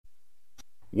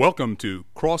Welcome to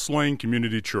Cross Lane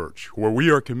Community Church, where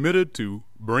we are committed to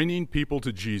bringing people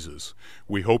to Jesus.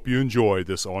 We hope you enjoy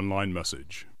this online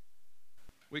message.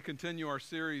 We continue our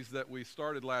series that we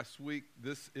started last week.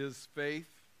 This is Faith,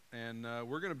 and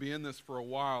we're going to be in this for a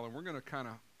while, and we're going to kind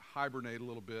of hibernate a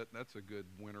little bit. That's a good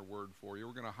winter word for you.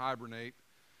 We're going to hibernate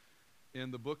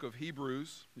in the book of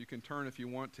Hebrews. You can turn, if you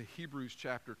want, to Hebrews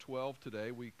chapter 12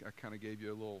 today. I kind of gave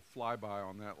you a little flyby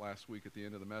on that last week at the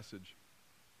end of the message.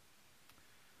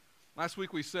 Last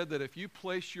week we said that if you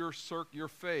place your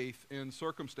faith in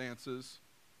circumstances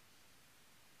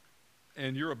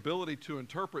and your ability to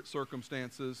interpret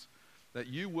circumstances, that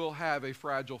you will have a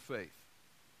fragile faith.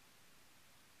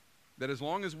 That as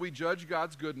long as we judge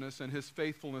God's goodness and His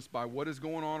faithfulness by what is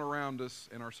going on around us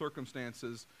and our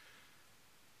circumstances,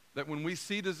 that when we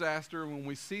see disaster, when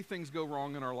we see things go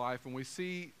wrong in our life, when we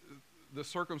see the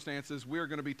circumstances, we are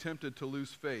going to be tempted to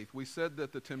lose faith. We said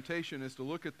that the temptation is to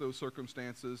look at those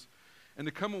circumstances and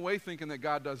to come away thinking that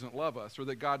God doesn't love us or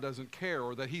that God doesn't care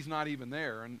or that He's not even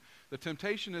there. And the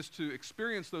temptation is to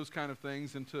experience those kind of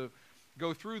things and to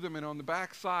go through them and on the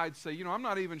backside say, I'm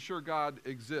not even sure God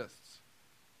exists.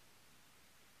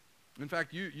 In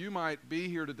fact, you might be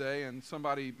here today and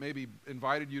somebody maybe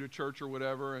invited you to church or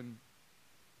whatever, and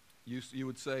you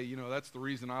would say, that's the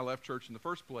reason I left church in the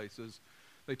first place is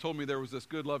they told me there was this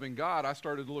good, loving God. I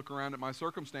started to look around at my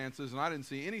circumstances, and I didn't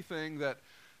see anything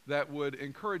that would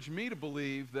encourage me to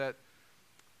believe that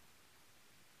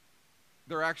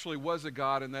there actually was a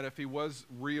God and that if He was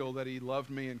real, that He loved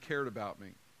me and cared about me.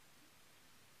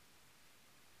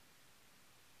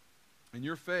 And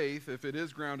your faith, if it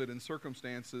is grounded in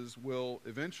circumstances, will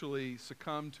eventually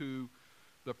succumb to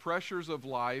the pressures of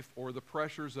life or the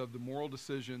pressures of the moral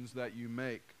decisions that you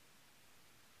make.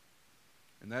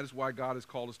 And that is why God has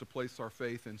called us to place our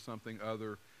faith in something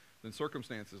other than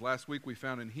circumstances. Last week we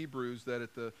found in Hebrews that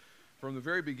from the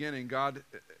very beginning, God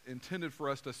intended for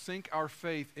us to sink our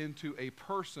faith into a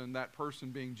person, that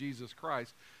person being Jesus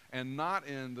Christ, and not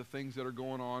in the things that are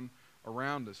going on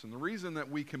around us. And the reason that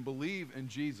we can believe in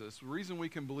Jesus, the reason we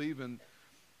can believe in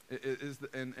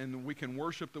and we can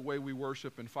worship the way we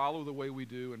worship and follow the way we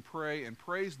do and pray and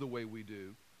praise the way we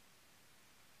do,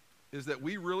 is that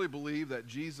we really believe that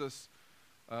Jesus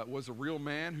was a real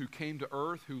man who came to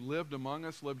earth, who lived among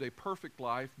us, lived a perfect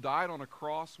life, died on a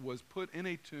cross, was put in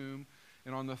a tomb,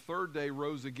 and on the third day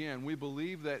rose again. We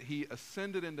believe that He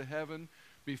ascended into heaven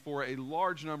before a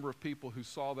large number of people who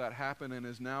saw that happen and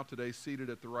is now today seated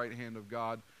at the right hand of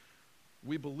God.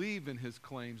 We believe in His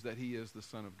claims that He is the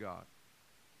Son of God.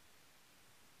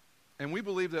 And we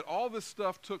believe that all this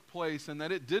stuff took place and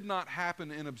that it did not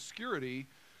happen in obscurity,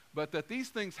 but that these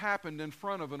things happened in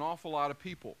front of an awful lot of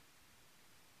people.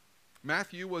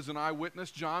 Matthew was an eyewitness.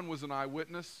 John was an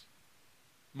eyewitness.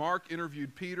 Mark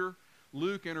interviewed Peter.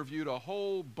 Luke interviewed a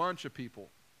whole bunch of people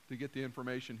to get the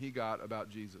information he got about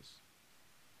Jesus.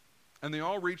 And they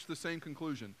all reached the same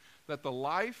conclusion, that the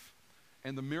life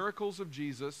and the miracles of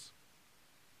Jesus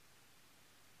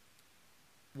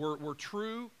were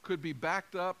true, could be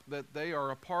backed up, that they are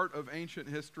a part of ancient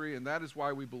history, and that is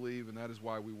why we believe and that is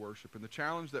why we worship. And the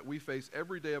challenge that we face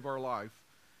every day of our life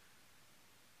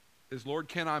is, Lord,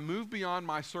 can I move beyond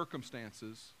my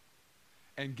circumstances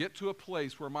and get to a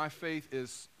place where my faith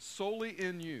is solely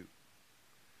in You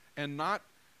and not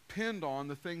pinned on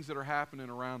the things that are happening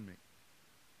around me?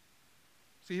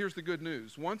 See, here's the good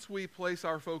news. Once we place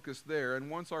our focus there and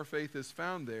once our faith is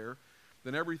found there,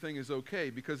 then everything is okay,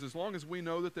 because as long as we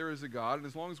know that there is a God and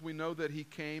as long as we know that He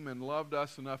came and loved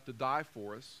us enough to die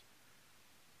for us,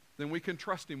 then we can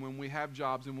trust Him when we have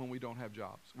jobs and when we don't have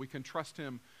jobs. We can trust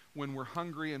Him when we're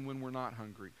hungry and when we're not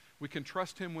hungry. We can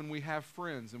trust Him when we have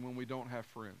friends and when we don't have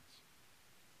friends.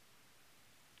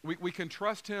 We can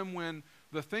trust Him when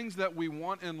the things that we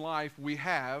want in life we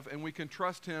have, and we can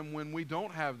trust Him when we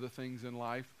don't have the things in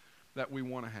life that we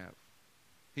want to have.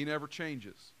 He never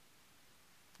changes.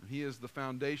 He is the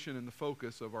foundation and the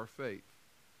focus of our faith.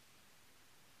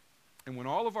 And when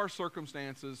all of our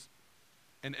circumstances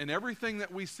and everything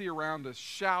that we see around us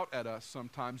shout at us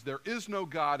sometimes, there is no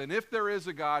God, and if there is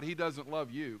a God, He doesn't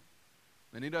love you,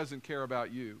 and He doesn't care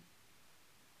about you,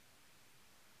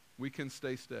 we can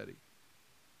stay steady.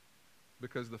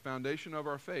 Because the foundation of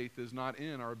our faith is not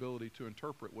in our ability to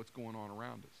interpret what's going on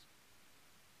around us.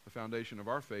 The foundation of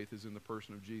our faith is in the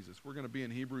person of Jesus. We're going to be in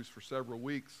Hebrews for several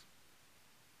weeks.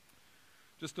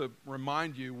 Just to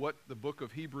remind you what the book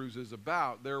of Hebrews is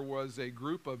about, there was a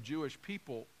group of Jewish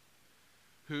people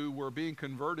who were being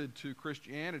converted to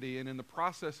Christianity, and in the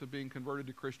process of being converted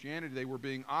to Christianity, they were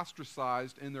being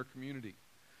ostracized in their community.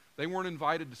 They weren't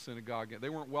invited to synagogue. They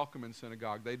weren't welcome in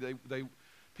synagogue.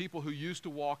 people who used to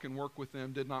walk and work with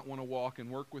them did not want to walk and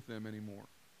work with them anymore.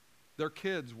 Their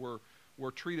kids were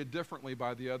treated differently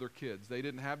by the other kids. They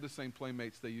didn't have the same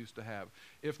playmates they used to have.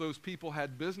 If those people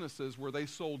had businesses where they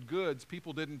sold goods,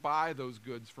 people didn't buy those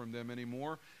goods from them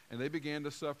anymore, and they began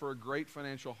to suffer a great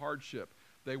financial hardship.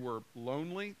 They were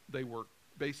lonely. They were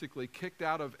basically kicked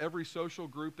out of every social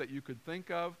group that you could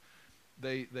think of.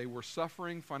 They were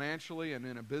suffering financially and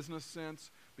in a business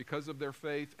sense because of their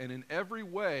faith, and in every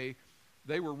way,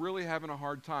 they were really having a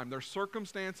hard time. Their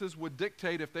circumstances would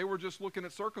dictate, if they were just looking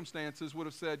at circumstances, would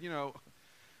have said, I'm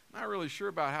not really sure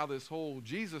about how this whole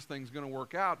Jesus thing's going to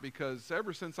work out, because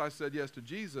ever since I said yes to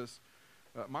Jesus,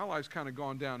 my life's kind of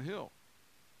gone downhill.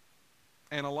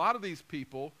 And a lot of these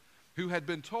people who had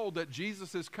been told that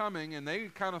Jesus is coming, and they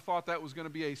kind of thought that was going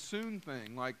to be a soon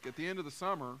thing, like at the end of the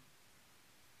summer,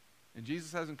 and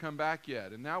Jesus hasn't come back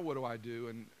yet, and now what do I do?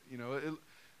 And,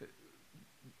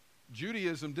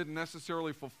 Judaism didn't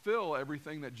necessarily fulfill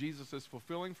everything that Jesus is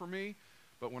fulfilling for me,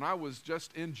 but when I was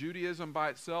just in Judaism by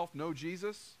itself, no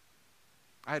Jesus,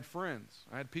 I had friends.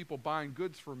 I had people buying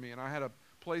goods for me, and I had a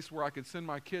place where I could send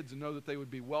my kids and know that they would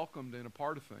be welcomed and a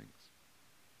part of things.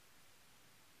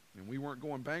 And we weren't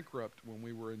going bankrupt when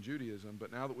we were in Judaism, but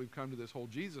now that we've come to this whole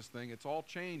Jesus thing, it's all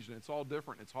changed and it's all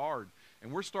different. It's hard. And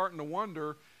we're starting to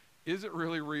wonder, is it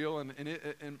really real, and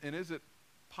is it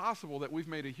possible that we've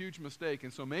made a huge mistake,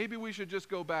 and so maybe we should just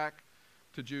go back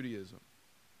to Judaism?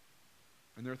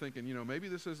 And they're thinking, maybe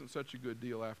this isn't such a good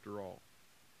deal after all.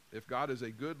 If God is a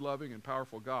good, loving, and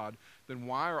powerful God, then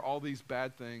why are all these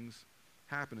bad things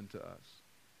happening to us?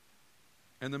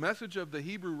 And the message of the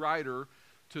Hebrew writer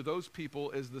to those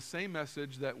people is the same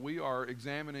message that we are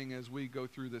examining as we go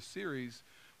through this series,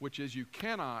 which is you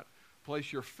cannot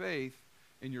place your faith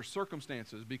in your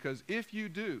circumstances, because if you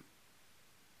do,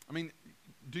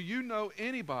 do you know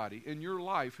anybody in your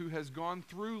life who has gone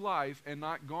through life and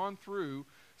not gone through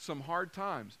some hard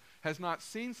times, has not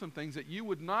seen some things that you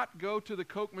would not go to the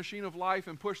Coke machine of life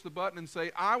and push the button and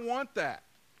say, I want that,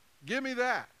 give me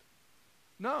that?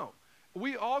 No,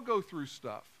 we all go through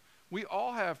stuff. We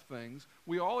all have things.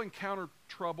 We all encounter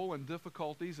trouble and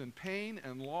difficulties and pain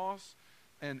and loss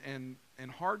and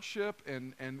hardship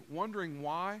and wondering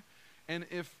why. And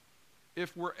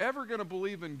if we're ever going to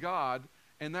believe in God,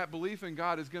 and that belief in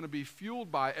God is going to be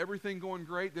fueled by everything going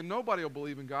great, then nobody will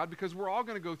believe in God, because we're all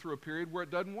going to go through a period where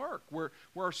it doesn't work, where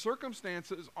our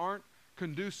circumstances aren't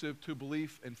conducive to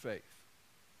belief and faith.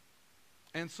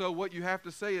 And so what you have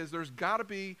to say is there's got to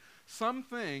be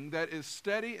something that is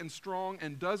steady and strong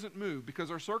and doesn't move,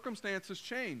 because our circumstances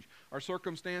change. Our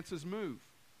circumstances move.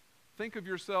 Think of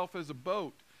yourself as a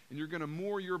boat, and you're going to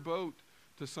moor your boat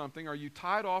to something. Are you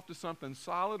tied off to something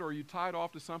solid, or are you tied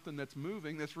off to something that's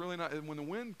moving, that's really not, and when the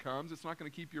wind comes, it's not going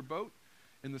to keep your boat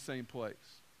in the same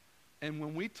place. And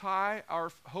when we tie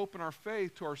our hope and our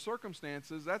faith to our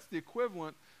circumstances, that's the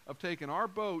equivalent of taking our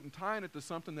boat and tying it to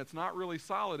something that's not really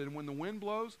solid, and when the wind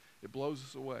blows, it blows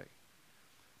us away.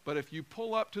 But if you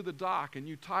pull up to the dock and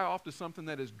you tie off to something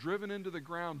that is driven into the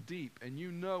ground deep, and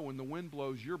you know when the wind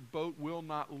blows, your boat will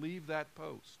not leave that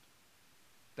post.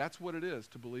 That's what it is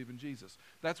to believe in Jesus.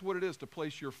 That's what it is to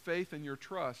place your faith and your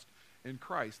trust in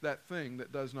Christ, that thing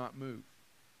that does not move.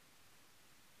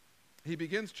 He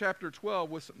begins chapter 12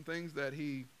 with some things that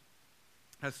he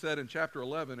has said in chapter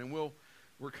 11, and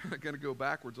we're kind of going to go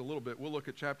backwards a little bit. We'll look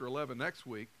at chapter 11 next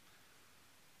week.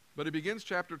 But he begins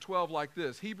chapter 12 like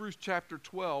this. Hebrews chapter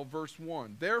 12, verse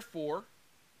 1. Therefore,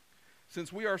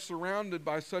 since we are surrounded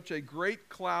by such a great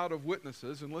cloud of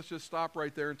witnesses, and let's just stop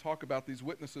right there and talk about these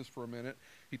witnesses for a minute.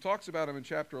 He talks about them in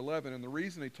chapter 11, and the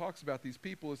reason he talks about these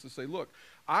people is to say, look,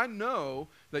 I know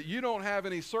that you don't have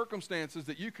any circumstances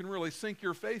that you can really sink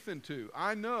your faith into.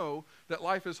 I know that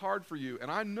life is hard for you,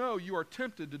 and I know you are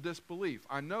tempted to disbelief.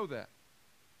 I know that.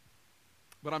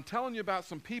 But I'm telling you about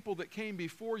some people that came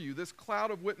before you, this cloud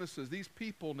of witnesses, these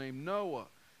people named Noah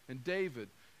and David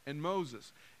and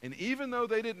Moses. And even though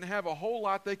they didn't have a whole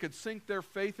lot they could sink their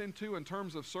faith into in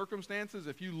terms of circumstances,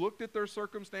 if you looked at their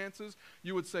circumstances,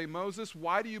 you would say, Moses,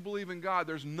 why do you believe in God?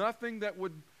 There's nothing that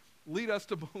would lead us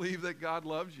to believe that God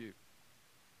loves you.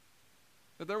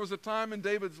 That there was a time in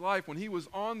David's life when he was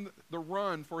on the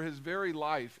run for his very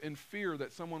life in fear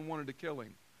that someone wanted to kill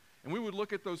him. And we would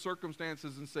look at those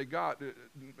circumstances and say, God,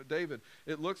 David,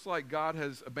 it looks like God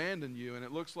has abandoned you, and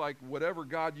it looks like whatever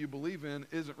God you believe in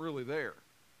isn't really there.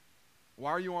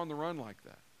 Why are you on the run like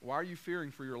that? Why are you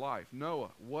fearing for your life? Noah,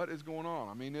 what is going on?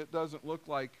 I mean, it doesn't look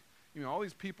like, all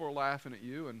these people are laughing at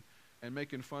you and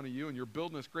making fun of you, and you're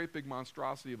building this great big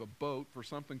monstrosity of a boat for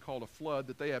something called a flood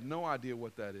that they have no idea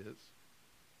what that is.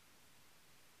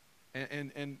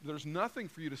 And there's nothing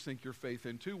for you to sink your faith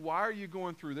into. Why are you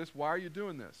going through this? Why are you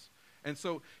doing this? And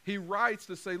so he writes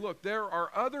to say, look, there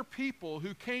are other people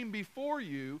who came before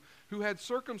you who had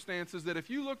circumstances that if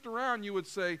you looked around, you would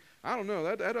say, I don't know,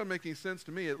 that doesn't make any sense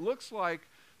to me. It looks like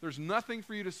there's nothing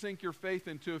for you to sink your faith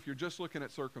into if you're just looking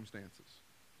at circumstances.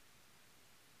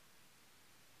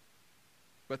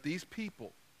 But these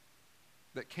people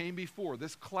that came before,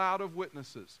 this cloud of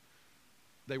witnesses,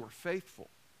 they were faithful.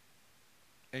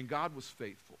 And God was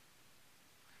faithful.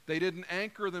 They didn't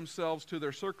anchor themselves to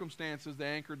their circumstances. They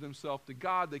anchored themselves to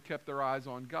God. They kept their eyes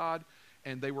on God,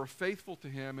 and they were faithful to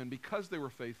Him. And because they were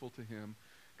faithful to Him,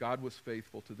 God was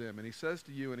faithful to them. And He says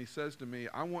to you and He says to me,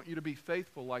 I want you to be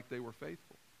faithful like they were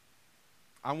faithful.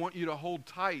 I want you to hold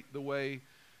tight the way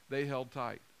they held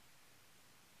tight.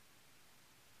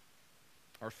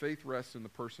 Our faith rests in the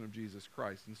person of Jesus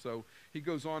Christ. And so he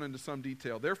goes on into some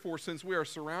detail. Therefore, since we are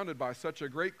surrounded by such a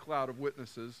great cloud of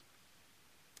witnesses,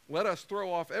 let us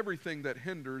throw off everything that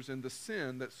hinders and the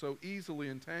sin that so easily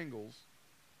entangles,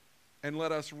 and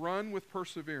let us run with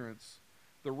perseverance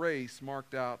the race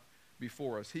marked out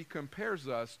before us. He compares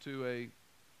the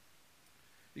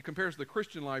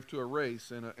Christian life to a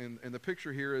race, and the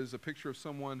picture here is a picture of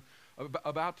someone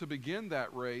about to begin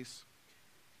that race,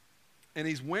 and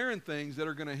he's wearing things that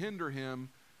are going to hinder him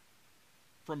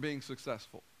from being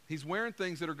successful. He's wearing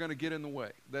things that are going to get in the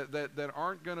way, that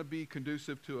aren't going to be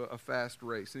conducive to a fast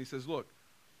race. And he says, look,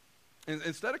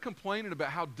 instead of complaining about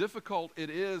how difficult it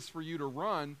is for you to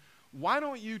run, why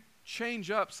don't you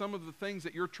change up some of the things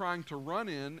that you're trying to run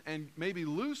in and maybe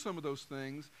lose some of those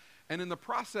things, and in the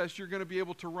process you're going to be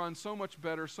able to run so much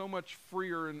better, so much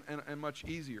freer, and much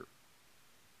easier.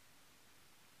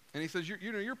 And he says,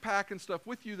 you're packing stuff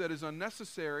with you that is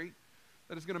unnecessary,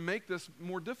 that is going to make this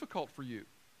more difficult for you.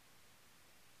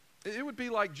 It would be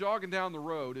like jogging down the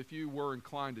road if you were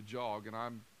inclined to jog, and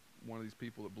I'm one of these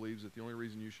people that believes that the only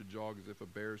reason you should jog is if a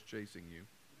bear is chasing you.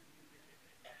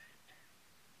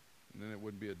 And then it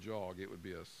wouldn't be a jog, it would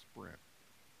be a sprint.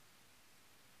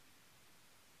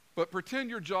 But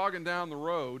pretend you're jogging down the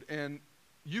road and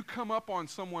you come up on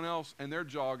someone else and they're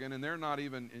jogging and you're not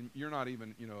even,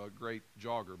 a great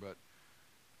jogger, but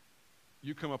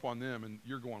you come up on them and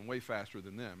you're going way faster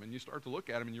than them. And you start to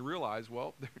look at them and you realize,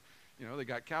 well, they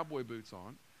got cowboy boots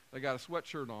on, they got a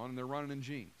sweatshirt on, and they're running in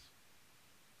jeans.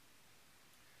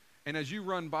 And as you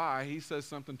run by, he says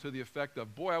something to the effect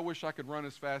of, boy, I wish I could run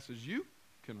as fast as you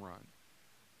can run.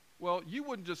 Well, you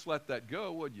wouldn't just let that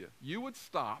go, would you? You would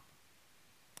stop,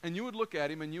 and you would look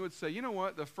at him, and you would say, you know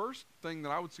what, the first thing that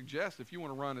I would suggest if you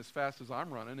want to run as fast as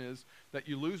I'm running is that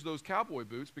you lose those cowboy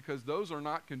boots, because those are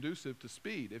not conducive to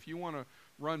speed. If you want to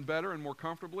run better and more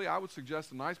comfortably, I would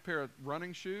suggest a nice pair of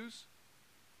running shoes.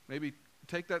 Maybe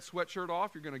take that sweatshirt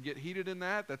off. You're going to get heated in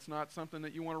that. That's not something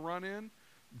that you want to run in.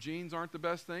 Jeans aren't the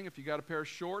best thing. If you got a pair of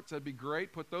shorts, that'd be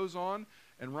great. Put those on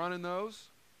and run in those.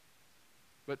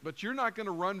 But you're not going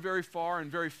to run very far and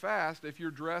very fast if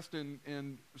you're dressed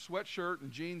in sweatshirt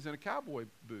and jeans and a cowboy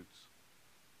boots.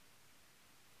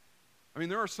 I mean,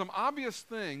 there are some obvious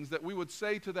things that we would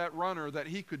say to that runner that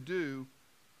he could do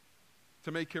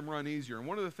to make him run easier. And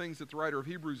one of the things that the writer of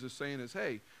Hebrews is saying is,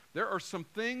 hey, there are some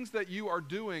things that you are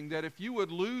doing that if you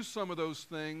would lose some of those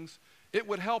things, it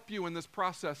would help you in this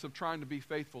process of trying to be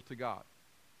faithful to God.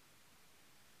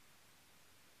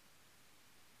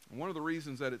 And one of the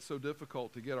reasons that it's so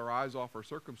difficult to get our eyes off our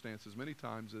circumstances many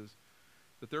times is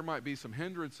that there might be some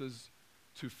hindrances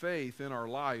to faith in our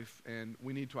life, and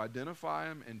we need to identify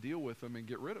them and deal with them and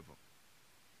get rid of them.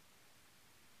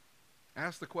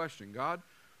 Ask the question, God,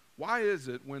 why is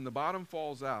it when the bottom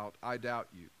falls out, I doubt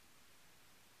you?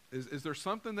 Is there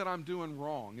something that I'm doing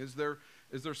wrong? Is there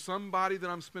somebody that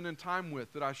I'm spending time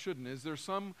with that I shouldn't? Is there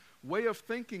some way of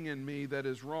thinking in me that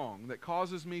is wrong, that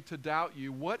causes me to doubt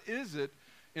you? What is it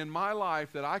in my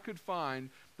life that I could find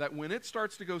that when it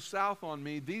starts to go south on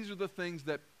me, these are the things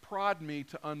that prod me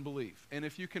to unbelief? And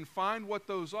if you can find what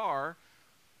those are,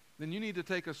 then you need to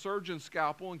take a surgeon's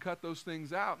scalpel and cut those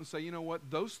things out and say, you know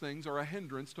what, those things are a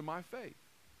hindrance to my faith.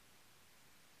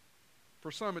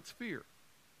 For some, it's fear.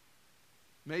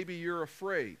 Maybe you're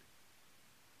afraid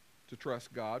to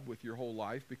trust God with your whole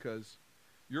life because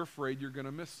you're afraid you're going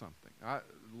to miss something. A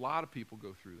lot of people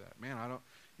go through that. Man, I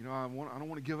don't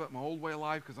want to give up my old way of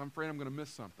life because I'm afraid I'm going to miss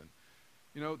something.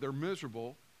 They're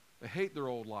miserable. They hate their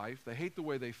old life. They hate the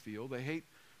way they feel. They hate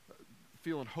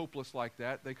feeling hopeless like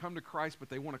that. They come to Christ, but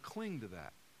they want to cling to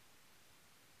that.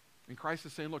 And Christ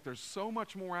is saying, look, there's so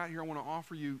much more out here. I want to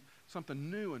offer you something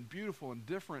new and beautiful and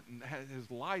different, and his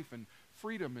life and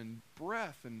freedom and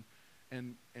breath and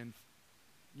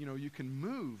you can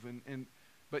move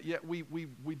but yet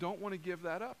we don't want to give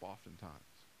that up oftentimes.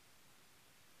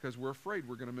 because we're afraid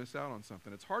we're going to miss out on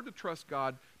something. It's hard to trust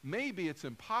God. Maybe it's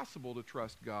impossible to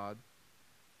trust God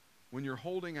when you're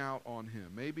holding out on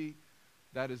him. Maybe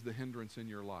that is the hindrance in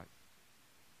your life.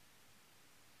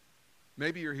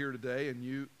 Maybe you're here today and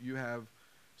you have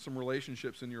some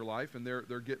relationships in your life and they're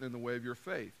getting in the way of your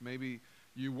faith. Maybe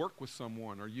you work with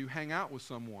someone or you hang out with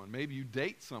someone. Maybe you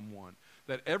date someone.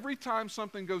 That every time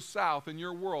something goes south in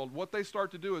your world, what they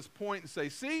start to do is point and say,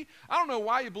 see, I don't know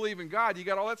why you believe in God. You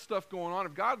got all that stuff going on.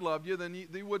 If God loved you, then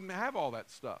you wouldn't have all that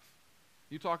stuff.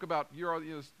 You talk about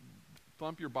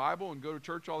thump your Bible and go to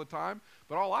church all the time,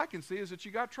 but all I can see is that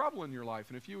you got trouble in your life.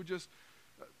 And if you would just,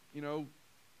 I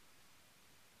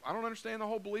don't understand the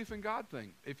whole belief in God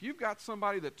thing. If you've got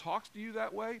somebody that talks to you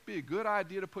that way, it'd be a good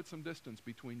idea to put some distance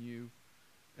between you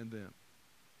and them.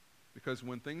 Because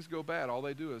when things go bad, all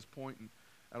they do is point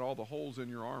at all the holes in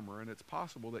your armor, and it's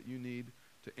possible that you need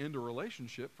to end a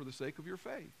relationship for the sake of your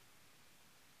faith.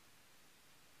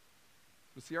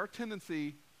 But see, our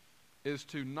tendency is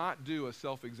to not do a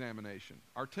self-examination.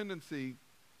 Our tendency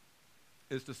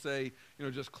is to say,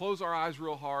 just close our eyes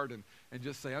real hard and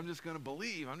just say, I'm just going to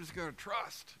believe. I'm just going to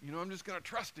trust. I'm just going to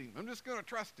trust him. I'm just going to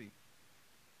trust him.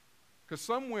 Because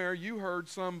somewhere you heard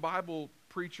some Bible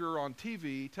preacher on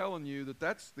TV telling you that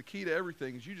that's the key to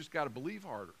everything is you just got to believe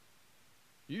harder.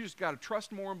 You just got to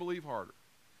trust more and believe harder.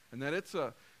 And that it's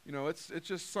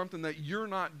just something that you're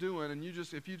not doing, and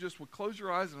if you just would close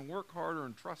your eyes and work harder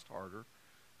and trust harder,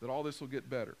 that all this will get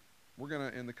better. We're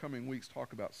going to, in the coming weeks,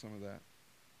 talk about some of that.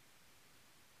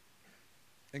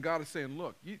 And God is saying,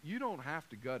 look, you don't have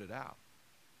to gut it out.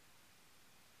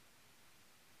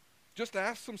 Just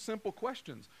ask some simple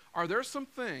questions. Are there some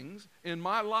things in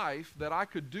my life that I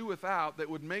could do without that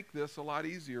would make this a lot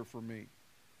easier for me?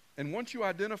 And once you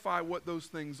identify what those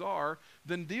things are,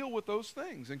 then deal with those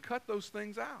things and cut those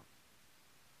things out.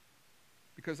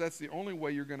 Because that's the only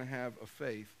way you're going to have a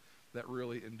faith that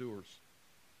really endures.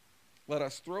 Let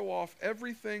us throw off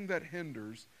everything that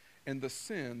hinders and the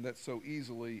sin that so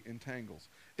easily entangles.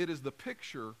 It is the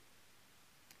picture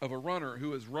of a runner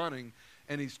who is running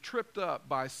and he's tripped up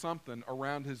by something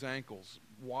around his ankles,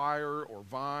 wire or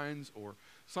vines or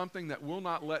something that will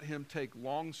not let him take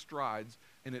long strides,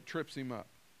 and it trips him up.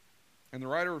 And the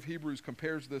writer of Hebrews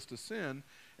compares this to sin,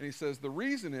 and he says the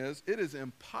reason is it is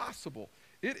impossible.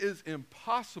 It is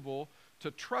impossible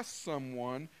to trust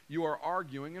someone you are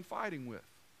arguing and fighting with.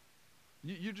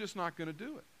 You're just not going to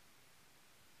do it.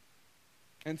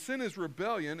 And sin is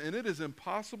rebellion, and it is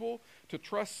impossible to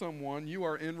trust someone you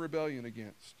are in rebellion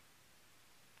against.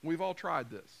 We've all tried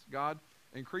this. God,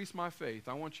 increase my faith.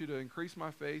 I want you to increase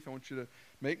my faith. I want you to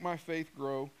make my faith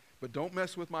grow, but don't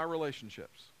mess with my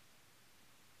relationships.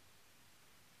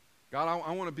 God,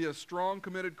 I want to be a strong,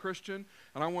 committed Christian,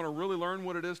 and I want to really learn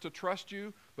what it is to trust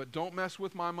you, but don't mess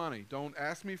with my money. Don't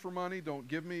ask me for money. Don't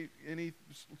give me any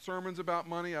sermons about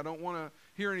money. I don't want to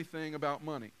hear anything about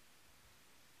money.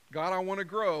 God, I want to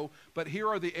grow, but here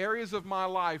are the areas of my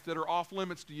life that are off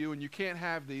limits to you, and you can't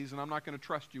have these, and I'm not going to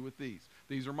trust you with these.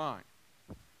 These are mine.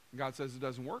 And God says it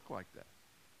doesn't work like that.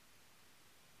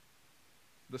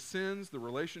 The sins, the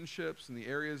relationships, and the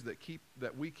areas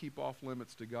that we keep off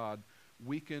limits to God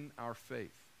weaken our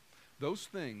faith. Those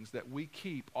things that we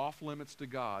keep off limits to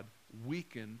God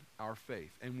weaken our faith.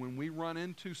 And when we run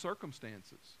into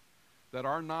circumstances that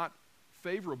are not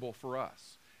favorable for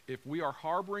us, if we are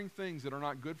harboring things that are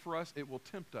not good for us, it will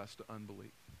tempt us to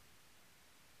unbelief.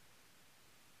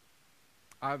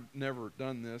 I've never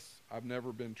done this. I've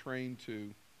never been trained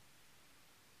to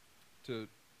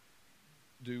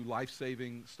do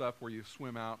life-saving stuff where you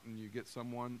swim out and you get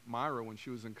someone. Myra, when she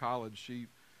was in college,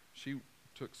 she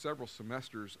took several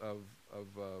semesters of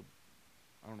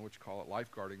I don't know what you call it,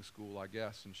 lifeguarding school, I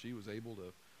guess, and she was able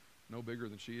to, no bigger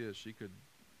than she is, she could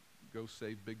go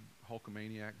save big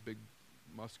Hulkamaniac, big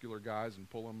muscular guys and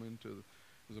pull them into,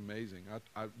 it was amazing.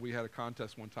 We had a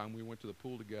contest one time, we went to the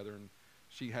pool together, and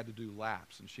she had to do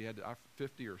laps, and she had to,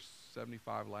 50 or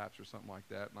 75 laps or something like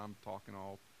that, and I'm talking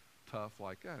all tough,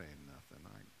 like, that ain't nothing,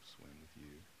 I can swim with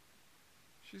you.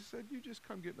 She said, you just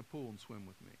come get in the pool and swim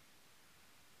with me.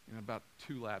 And about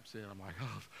 2 laps in, I'm like,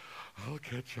 I'll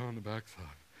catch you on the backside.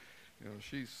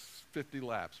 She's 50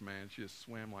 laps, man. She just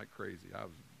swam like crazy. I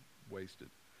was wasted.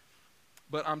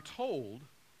 But I'm told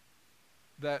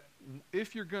that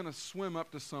if you're going to swim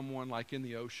up to someone like in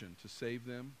the ocean to save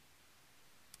them,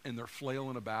 and they're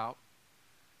flailing about,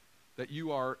 that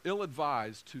you are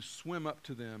ill-advised to swim up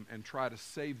to them and try to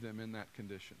save them in that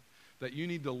condition. That you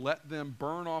need to let them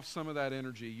burn off some of that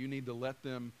energy. You need to let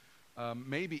them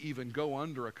maybe even go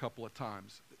under a couple of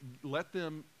times. Let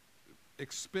them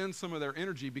expend some of their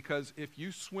energy, because if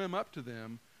you swim up to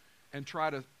them and try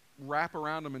to wrap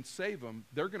around them and save them,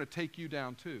 they're going to take you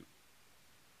down too.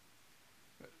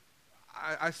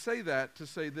 I say that to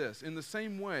say this. In the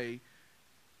same way,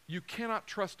 you cannot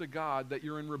trust a God that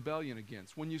you're in rebellion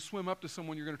against. When you swim up to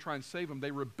someone you're going to try and save them, they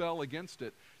rebel against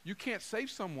it. You can't save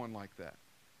someone like that.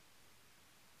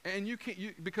 And you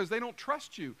can't, because they don't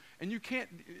trust you. And you can't,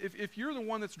 if you're the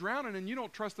one that's drowning and you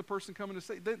don't trust the person coming to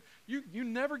save, then you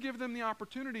never give them the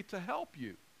opportunity to help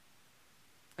you.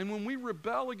 And when we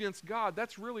rebel against God,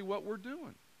 that's really what we're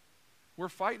doing. We're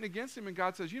fighting against him, and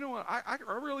God says, you know what, I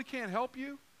really can't help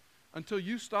you until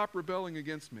you stop rebelling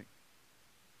against me.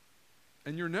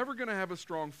 And you're never going to have a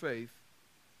strong faith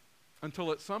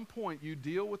until at some point you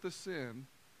deal with the sin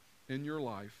in your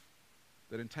life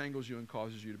that entangles you and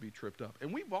causes you to be tripped up.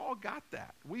 And we've all got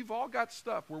that. We've all got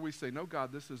stuff where we say, no,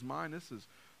 God, this is mine. This is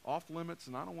off limits,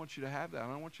 and I don't want you to have that. I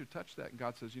don't want you to touch that. And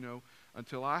God says, you know,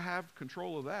 until I have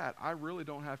control of that, I really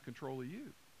don't have control of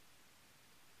you.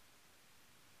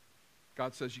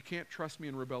 God says, you can't trust me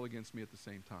and rebel against me at the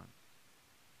same time.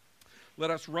 Let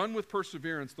us run with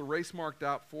perseverance the race marked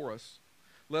out for us.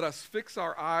 Let us fix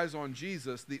our eyes on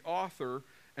Jesus, the author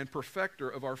and perfecter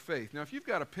of our faith. Now, if you've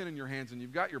got a pen in your hands and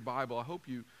you've got your Bible, I hope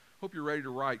you're ready to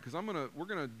write, because we're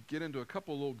gonna get into a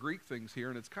couple of little Greek things here,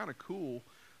 and it's kind of cool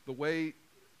the way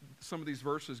some of these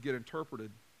verses get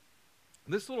interpreted.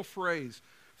 This little phrase,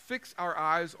 "fix our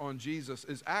eyes on Jesus,"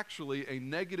 is actually a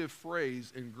negative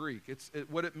phrase in Greek.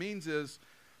 What it means is,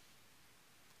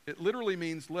 it literally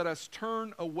means let us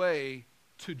turn away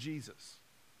to Jesus.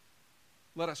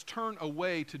 Let us turn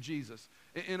away to Jesus.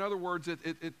 In other words,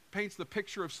 it paints the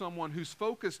picture of someone who's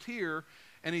focused here,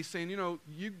 and he's saying, you know,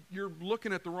 you're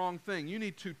looking at the wrong thing. You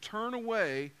need to turn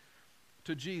away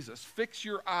to Jesus. Fix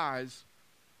your eyes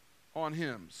on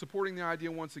him. Supporting the idea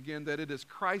once again that it is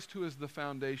Christ who is the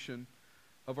foundation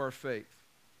of our faith.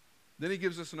 Then he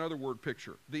gives us another word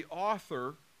picture. The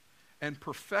author and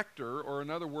perfecter, or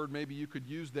another word maybe you could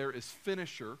use there is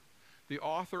finisher. The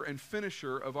author and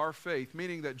finisher of our faith,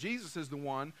 meaning that Jesus is the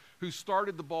one who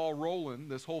started the ball rolling,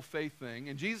 this whole faith thing,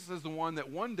 and Jesus is the one that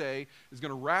one day is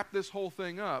going to wrap this whole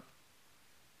thing up.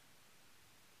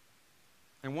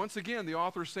 And once again, the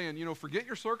author is saying, you know, forget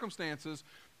your circumstances,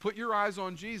 put your eyes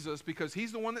on Jesus, because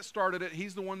he's the one that started it,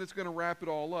 he's the one that's going to wrap it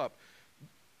all up.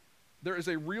 There is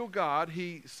a real God.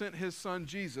 He sent his son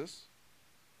Jesus.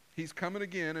 He's coming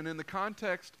again, and in the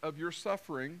context of your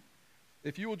suffering,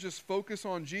 if you will just focus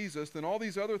on Jesus, then all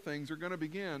these other things are going to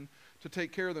begin to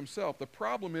take care of themselves. The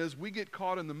problem is we get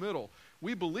caught in the middle.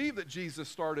 We believe that Jesus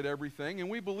started everything,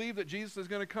 and we believe that Jesus is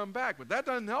going to come back, but that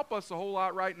doesn't help us a whole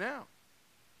lot right now.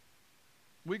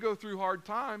 We go through hard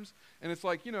times, and it's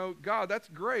like, you know, God, that's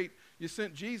great. You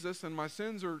sent Jesus, and my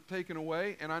sins are taken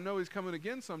away, and I know he's coming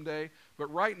again someday, but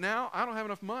right now I don't have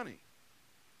enough money.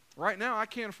 Right now, I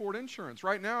can't afford insurance.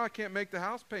 Right now, I can't make the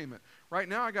house payment. Right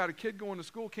now, I got a kid going to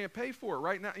school, can't pay for it.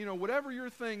 Right now, you know, whatever your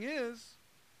thing is,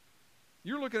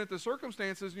 you're looking at the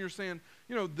circumstances and you're saying,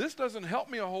 you know, this doesn't help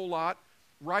me a whole lot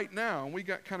right now. And we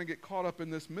kind of get caught up in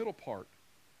this middle part.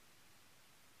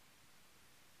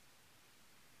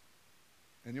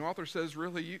 And the author says,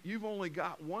 really, you've only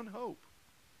got one hope.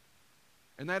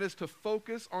 And that is to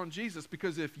focus on Jesus,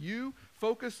 because if you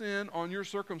focus in on your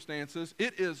circumstances,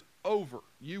 it is over.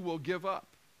 You will give up.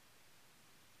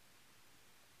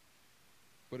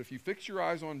 But if you fix your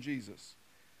eyes on Jesus,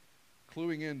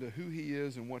 cluing into who he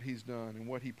is and what he's done and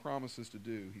what he promises to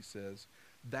do, he says,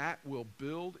 that will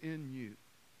build in you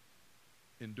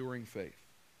enduring faith.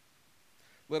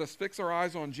 Let us fix our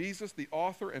eyes on Jesus, the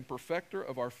author and perfecter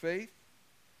of our faith,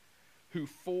 who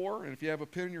for, and if you have a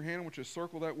pen in your hand, I want you to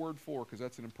circle that word for, because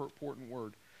that's an important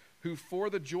word, who for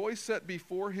the joy set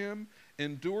before him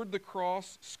endured the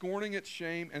cross, scorning its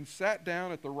shame, and sat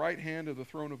down at the right hand of the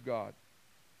throne of God.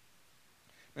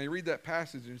 Now you read that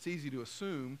passage, and it's easy to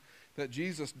assume that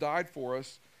Jesus died for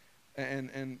us,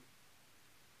 and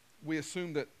we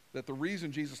assume that the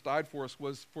reason Jesus died for us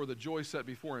was for the joy set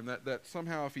before him, that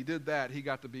somehow if he did that, he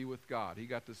got to be with God. He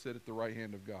got to sit at the right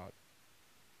hand of God.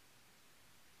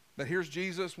 That here's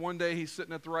Jesus, one day he's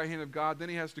sitting at the right hand of God, then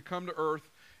he has to come to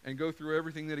earth and go through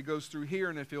everything that he goes through here,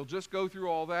 and if he'll just go through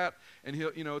all that, and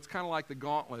he'll, you know, it's kind of like the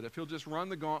gauntlet. If he'll just run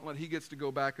the gauntlet, he gets to go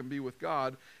back and be with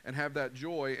God and have that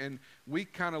joy. And we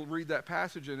kind of read that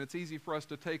passage, and it's easy for us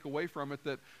to take away from it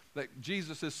that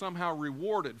Jesus is somehow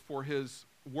rewarded for his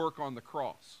work on the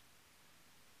cross.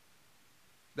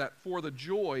 That for the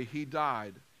joy he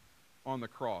died on the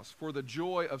cross. For the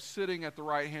joy of sitting at the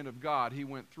right hand of God, he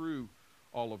went through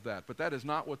all of that. But that is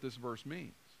not what this verse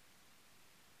means.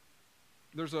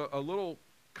 There's a little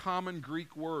common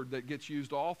Greek word that gets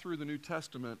used all through the New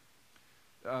Testament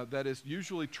that is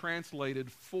usually translated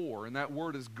for, and that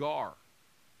word is gar.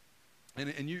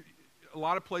 And a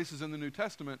lot of places in the New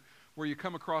Testament where you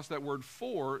come across that word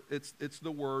for, it's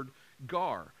the word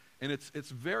gar. And it's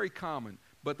very common.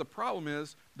 But the problem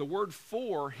is the word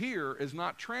for here is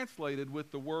not translated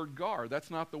with the word gar. That's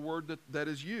not the word that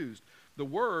is used. The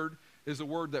word is a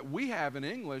word that we have in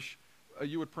English.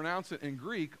 You would pronounce it in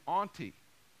Greek, anti.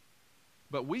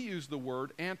 But we use the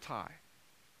word anti.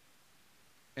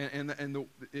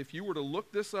 If you were to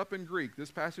look this up in Greek,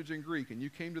 this passage in Greek, and you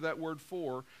came to that word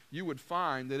for, you would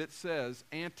find that it says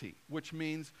anti, which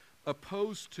means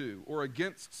opposed to or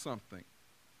against something.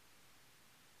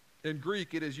 In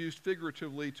Greek, it is used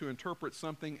figuratively to interpret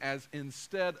something as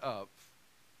instead of.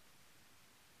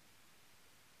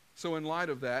 So in light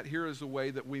of that, here is a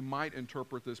way that we might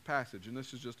interpret this passage, and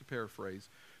this is just a paraphrase.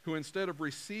 Who instead of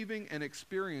receiving and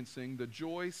experiencing the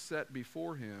joy set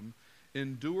before him,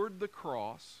 endured the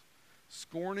cross,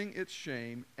 scorning its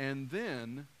shame, and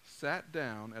then sat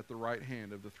down at the right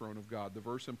hand of the throne of God. The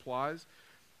verse implies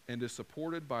and is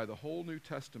supported by the whole New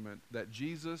Testament that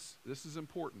Jesus, this is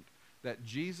important, that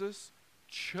Jesus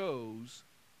chose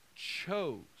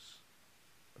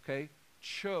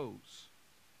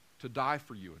to die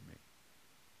for you and me.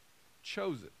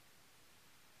 Chose it.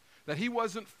 That he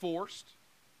wasn't forced,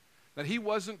 that he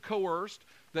wasn't coerced,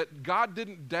 that God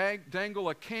didn't dangle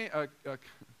a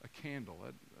candle.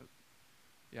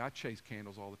 I chase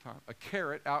candles all the time. A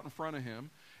carrot out in front of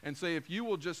him and say, if you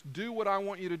will just do what I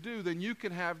want you to do, then you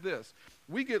can have this.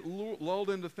 We get lulled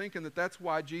into thinking that that's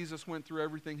why Jesus went through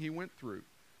everything he went through.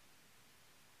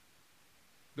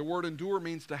 The word endure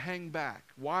means to hang back.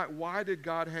 Why did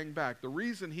God hang back? The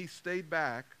reason he stayed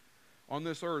back on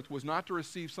this earth was not to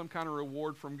receive some kind of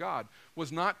reward from God.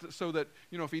 Was not so that,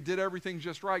 if he did everything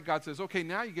just right, God says, okay,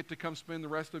 now you get to come spend the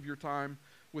rest of your time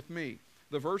with me.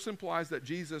 The verse implies that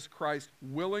Jesus Christ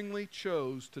willingly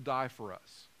chose to die for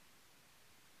us.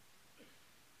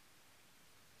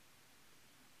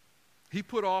 He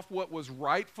put off what was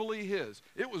rightfully his.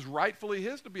 It was rightfully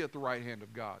his to be at the right hand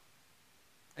of God.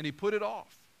 And he put it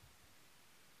off.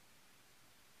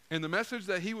 And the message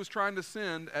that he was trying to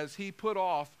send as he put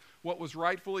off what was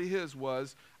rightfully his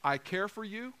was, I care for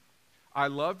you, I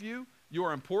love you, you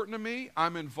are important to me,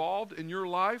 I'm involved in your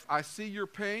life, I see your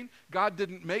pain. God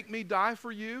didn't make me die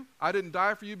for you. I didn't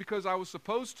die for you because I was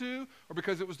supposed to, or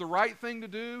because it was the right thing to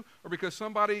do, or because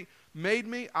somebody made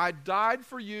me. I died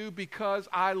for you because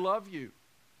I love you.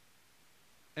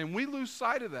 And we lose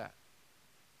sight of that.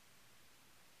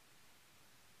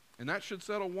 And that should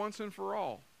settle once and for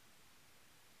all.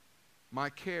 My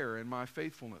care and my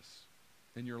faithfulness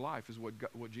in your life is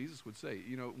what Jesus would say.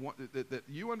 That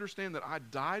you understand that I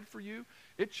died for you.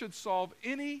 It should solve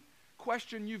any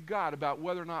question you've got about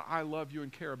whether or not I love you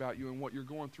and care about you and what you're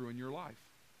going through in your life.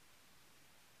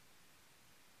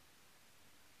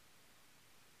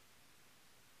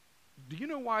 Do you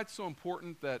know why it's so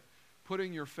important that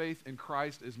putting your faith in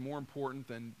Christ is more important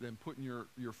than putting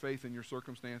your faith in your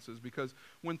circumstances? Because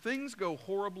when things go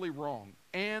horribly wrong,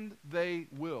 and they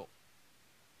will,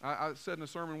 I said in a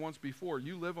sermon once before,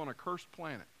 you live on a cursed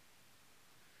planet.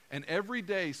 And every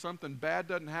day something bad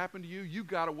doesn't happen to you, you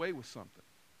got away with something.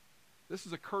 This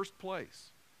is a cursed place.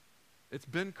 It's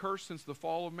been cursed since the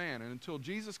fall of man. And until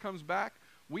Jesus comes back,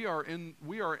 we are in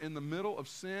the middle of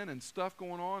sin and stuff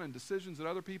going on and decisions that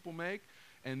other people make.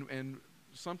 And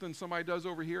something somebody does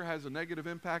over here has a negative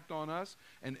impact on us.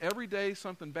 And every day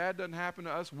something bad doesn't happen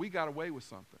to us, we got away with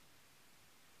something.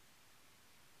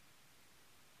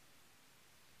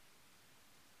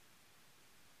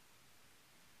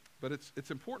 But it's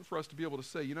important for us to be able to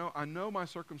say, I know my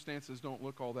circumstances don't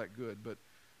look all that good,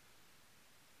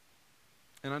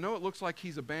 and I know it looks like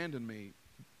he's abandoned me,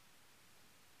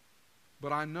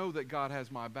 but I know that God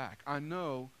has my back. I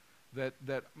know that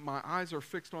my eyes are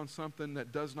fixed on something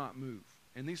that does not move.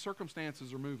 And these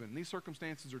circumstances are moving. These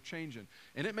circumstances are changing.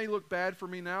 And it may look bad for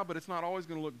me now, but it's not always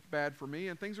going to look bad for me.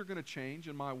 And things are going to change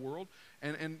in my world.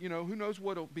 And who knows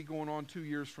what will be going on 2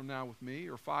 years from now with me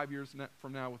or 5 years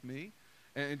from now with me.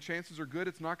 And chances are good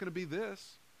it's not going to be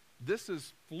this. This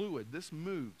is fluid. This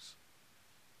moves.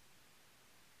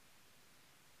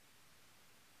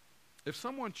 If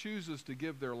someone chooses to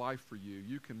give their life for you,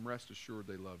 you can rest assured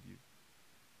they love you.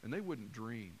 And they wouldn't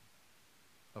dream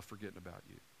of forgetting about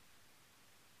you.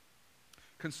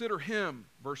 Consider him,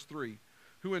 verse 3,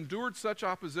 who endured such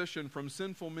opposition from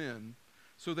sinful men,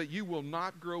 so that you will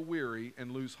not grow weary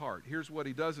and lose heart. Here's what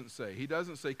he doesn't say. He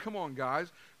doesn't say, come on,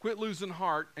 guys, quit losing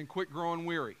heart and quit growing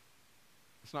weary.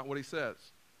 That's not what he says.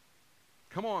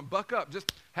 Come on, buck up.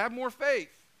 Just have more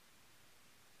faith.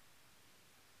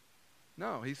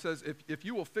 No, he says if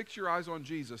you will fix your eyes on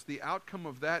Jesus, the outcome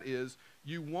of that is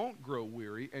you won't grow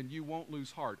weary and you won't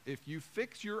lose heart. If you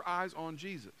fix your eyes on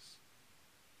Jesus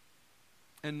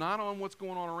and not on what's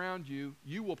going on around you,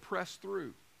 you will press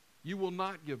through. You will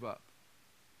not give up.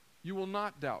 You will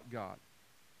not doubt God.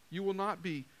 You will not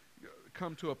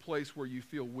come to a place where you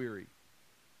feel weary.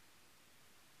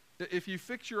 If you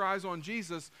fix your eyes on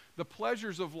Jesus, the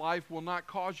pleasures of life will not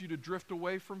cause you to drift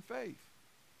away from faith.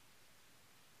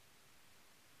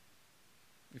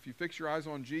 If you fix your eyes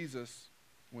on Jesus,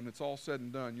 when it's all said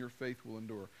and done, your faith will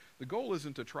endure. The goal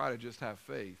isn't to try to just have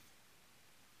faith.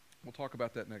 We'll talk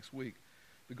about that next week.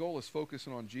 The goal is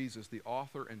focusing on Jesus, the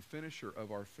author and finisher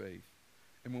of our faith.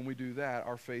 And when we do that,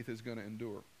 our faith is going to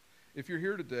endure. If you're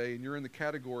here today and you're in the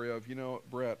category of,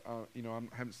 Brett, I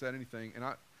haven't said anything, and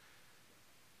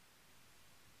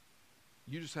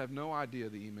you just have no idea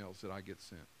the emails that I get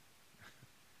sent.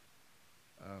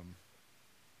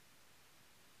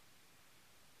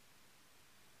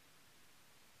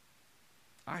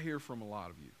 I hear from a lot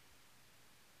of you.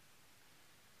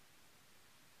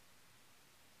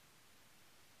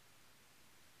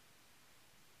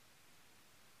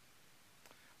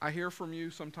 I hear from you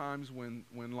sometimes when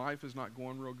life is not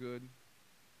going real good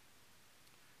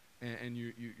and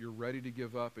you're ready to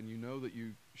give up and you know that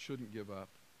you shouldn't give up,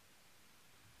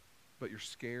 but you're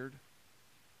scared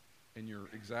and you're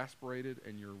exasperated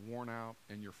and you're worn out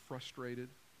and you're frustrated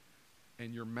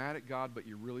and you're mad at God, but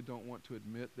you really don't want to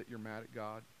admit that you're mad at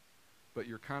God. But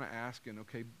you're kind of asking,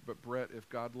 okay, but Brett, if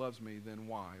God loves me, then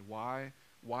why?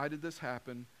 Why did this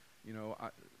happen?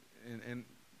 And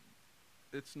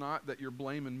it's not that you're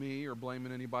blaming me or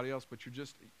blaming anybody else, but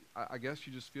I guess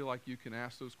you just feel like you can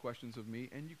ask those questions of me,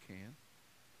 and you can.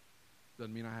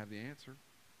 Doesn't mean I have the answer.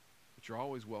 But you're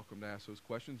always welcome to ask those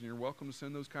questions, and you're welcome to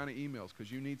send those kind of emails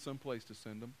because you need some place to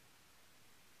send them.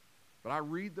 But I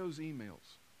read those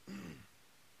emails.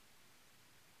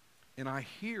 And I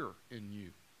hear in you,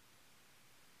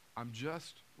 I'm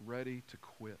just ready to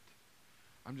quit.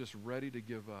 I'm just ready to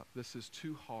give up. This is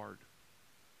too hard.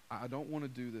 I don't want to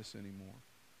do this anymore.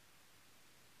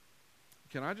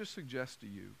 Can I just suggest to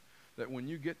you that when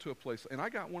you get to a place, and I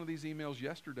got one of these emails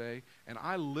yesterday, and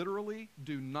I literally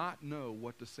do not know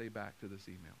what to say back to this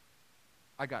email.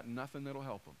 I got nothing that'll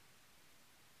help them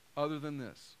other than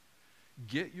this.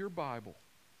 Get your Bible.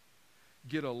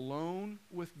 Get alone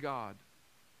with God.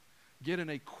 Get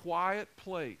in a quiet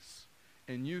place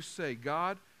and you say,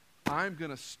 God, I'm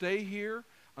going to stay here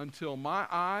until my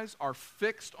eyes are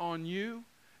fixed on you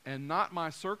and not my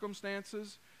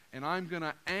circumstances, and I'm going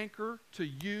to anchor to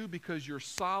you because you're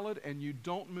solid and you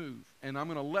don't move, and I'm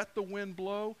going to let the wind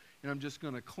blow and I'm just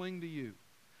going to cling to you.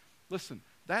 Listen,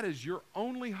 that is your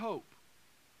only hope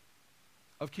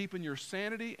of keeping your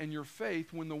sanity and your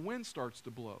faith when the wind starts to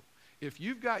blow. If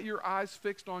you've got your eyes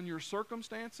fixed on your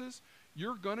circumstances,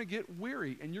 you're going to get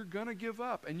weary and you're going to give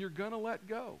up and you're going to let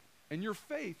go. And your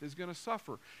faith is going to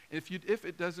suffer if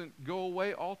it doesn't go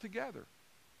away altogether.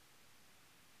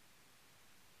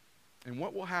 And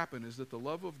what will happen is that the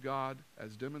love of God,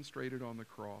 as demonstrated on the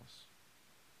cross,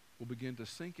 will begin to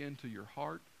sink into your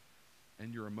heart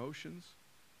and your emotions.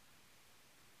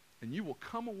 And you will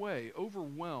come away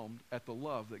overwhelmed at the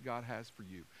love that God has for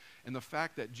you. And the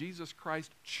fact that Jesus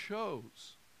Christ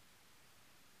chose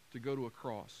to go to a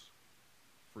cross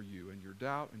for you. And your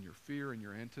doubt and your fear and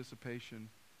your anticipation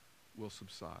will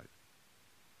subside.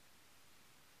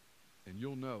 And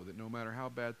you'll know that no matter how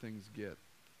bad things get,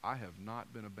 I have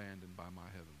not been abandoned by my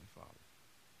Heavenly Father.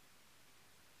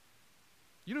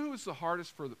 You know who is the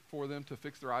hardest for them to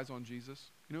fix their eyes on Jesus?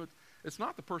 It's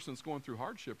not the person that's going through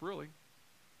hardship, really.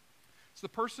 It's the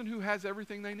person who has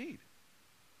everything they need.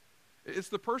 It's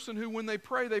the person who, when they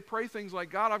pray things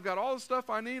like, God, I've got all the stuff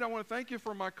I need. I want to thank you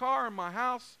for my car and my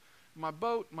house, my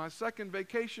boat, my second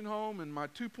vacation home, and my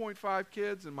 2.5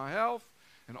 kids, and my health,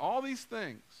 and all these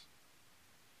things.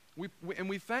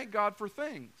 We thank God for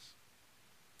things.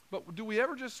 But do we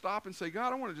ever just stop and say,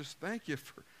 God, I want to just thank you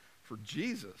for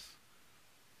Jesus?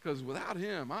 Because without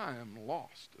him, I am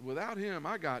lost. Without him,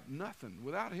 I got nothing.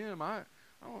 Without him, I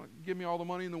don't want to give me all the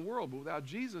money in the world, but without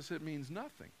Jesus, it means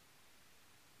nothing.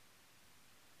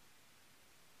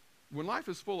 When life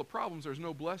is full of problems, there's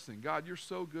no blessing. God, you're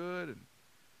so good.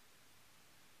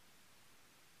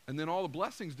 And then all the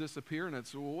blessings disappear, and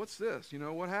it's, well, what's this?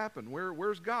 What happened?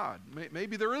 Where's God?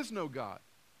 Maybe there is no God.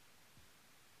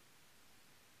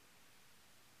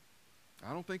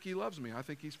 I don't think he loves me. I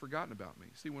think he's forgotten about me.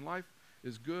 See, when life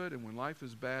is good and when life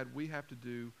is bad, we have to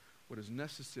do what is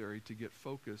necessary to get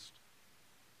focused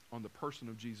on the person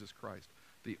of Jesus Christ,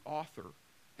 the author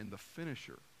and the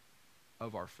finisher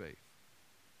of our faith.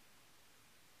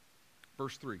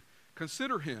 Verse 3,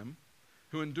 Consider him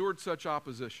who endured such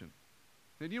opposition.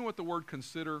 Now, do you know what the word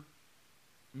consider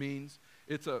means?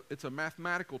 It's a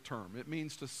mathematical term. It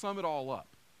means to sum it all up.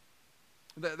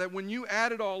 That when you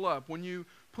add it all up, when you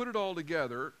put it all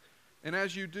together, and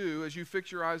as you do, as you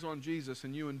fix your eyes on Jesus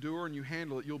and you endure and you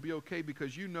handle it, you'll be okay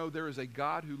because you know there is a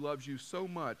God who loves you so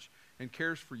much and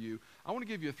cares for you. I want to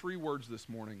give you 3 words this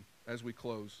morning as we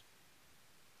close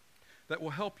that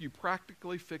will help you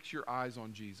practically fix your eyes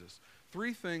on Jesus.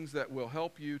 3 things that will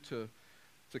help you to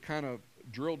kind of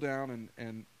drill down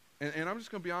and I'm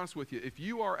just going to be honest with you. If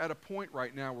you are at a point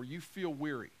right now where you feel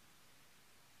weary,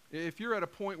 if you're at a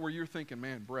point where you're thinking,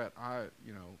 man, Brett,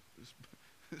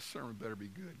 this sermon better be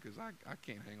good because I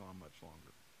can't hang on much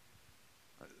longer.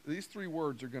 These 3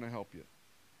 words are going to help you.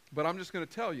 But I'm just going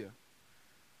to tell you,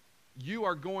 you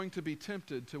are going to be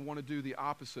tempted to want to do the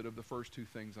opposite of the first 2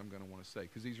 things I'm going to want to say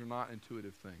because these are not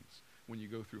intuitive things when you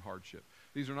go through hardship.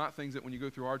 These are not things that when you go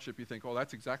through hardship you think, oh,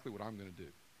 that's exactly what I'm going to do.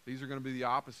 These are going to be the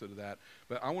opposite of that.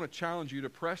 But I want to challenge you to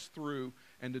press through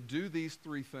and to do these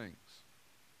 3 things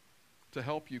to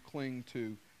help you cling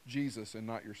to Jesus and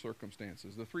not your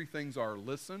circumstances. The 3 things are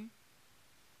listen,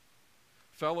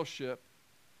 fellowship,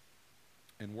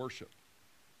 and worship.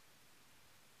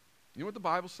 You know what the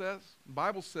Bible says? The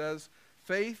Bible says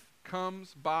faith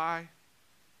comes by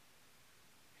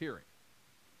hearing.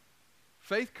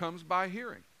 Faith comes by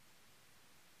hearing.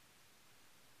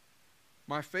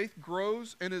 My faith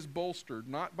grows and is bolstered,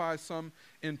 not by some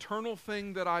internal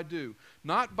thing that I do,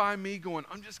 not by me going,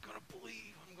 I'm just going to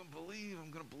believe, I'm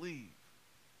going to believe.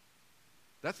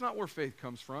 That's not where faith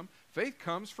comes from. Faith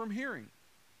comes from hearing.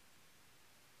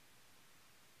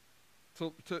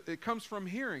 It comes from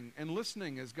hearing and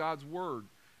listening as God's word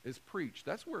is preached.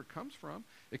 That's where it comes from.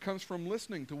 It comes from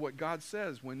listening to what God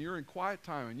says when you're in quiet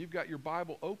time and you've got your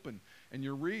Bible open and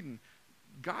you're reading.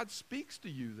 God speaks to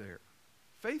you there.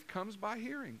 Faith comes by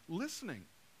hearing, listening.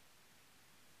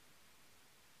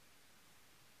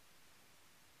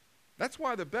 That's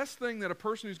why the best thing that a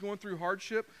person who's going through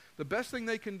hardship, the best thing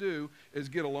they can do is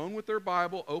get alone with their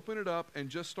Bible, open it up, and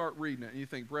just start reading it. And you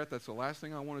think, Brett, that's the last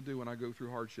thing I want to do when I go through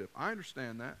hardship. I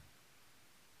understand that.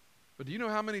 But do you know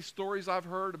how many stories I've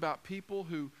heard about people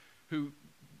who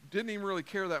didn't even really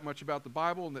care that much about the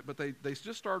Bible, but they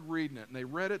just started reading it, and they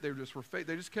read it, they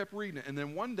just kept reading it, and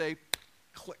then one day,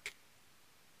 click.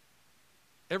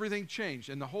 Everything changed,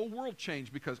 and the whole world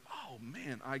changed because, oh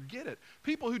man, I get it.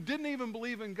 People who didn't even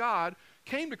believe in God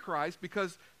came to Christ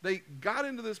because they got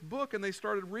into this book and they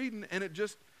started reading, and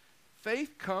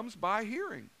faith comes by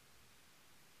hearing.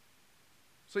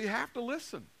 So you have to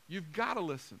listen. You've got to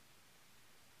listen.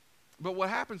 But what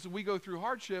happens is we go through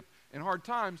hardship and hard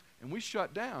times, and we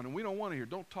shut down, and we don't want to hear,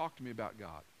 don't talk to me about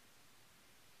God.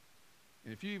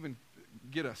 And if you even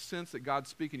get a sense that God's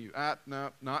speaking to you,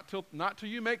 no, not till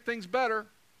you make things better.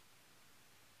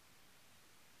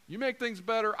 You make things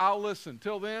better, I'll listen.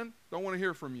 Till then, don't want to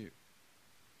hear from you.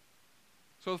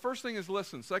 So the first thing is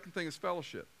listen. Second thing is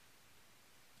fellowship.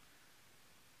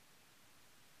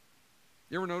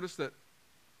 You ever notice that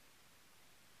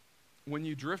when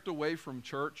you drift away from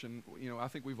church, and I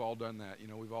think we've all done that.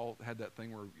 We've all had that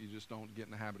thing where you just don't get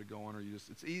in the habit of going, or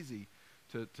it's easy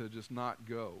to just not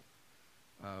go.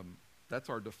 That's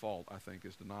our default, I think,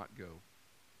 is to not go.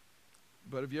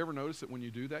 But have you ever noticed that when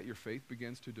you do that, your faith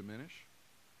begins to diminish?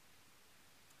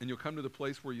 And you'll come to the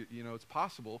place where it's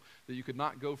possible that you could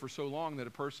not go for so long that a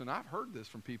person, I've heard this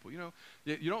from people, you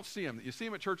don't see them. You see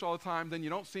them at church all the time, then you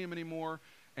don't see them anymore,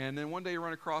 and then one day you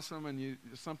run across them and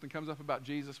something comes up about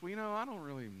Jesus. Well, I don't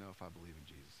really know if I believe in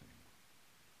Jesus anymore.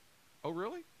 Oh,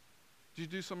 really? Did you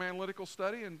do some analytical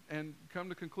study and come to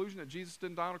the conclusion that Jesus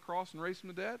didn't die on a cross and raise from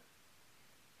the dead?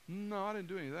 No, I didn't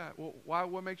do any of that. Well,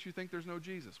 what makes you think there's no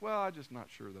Jesus? Well, I'm just not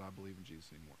sure that I believe in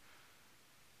Jesus anymore.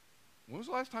 When was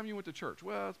the last time you went to church?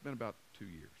 Well, it's been about 2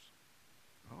 years.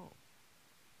 Oh.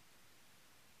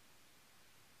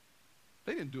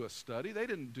 They didn't do a study. They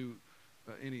didn't do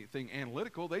anything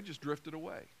analytical. They just drifted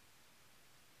away.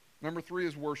 Number 3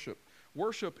 is worship.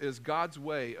 Worship is God's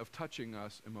way of touching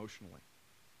us emotionally.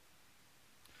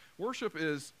 Worship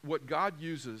is what God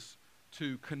uses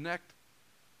to connect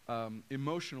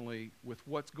emotionally with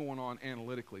what's going on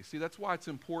analytically. See, that's why it's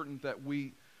important that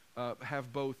we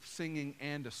have both singing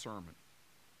and a sermon.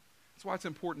 That's why it's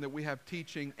important that we have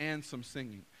teaching and some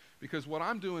singing. Because what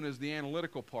I'm doing is the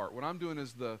analytical part. What I'm doing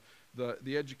is the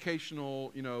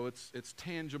educational, it's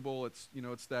tangible. It's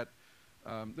that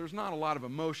there's not a lot of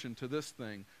emotion to this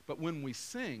thing. But when we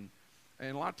sing,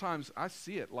 and a lot of times, I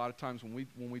see it a lot of times when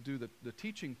we do the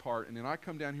teaching part, and then I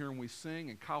come down here and we sing,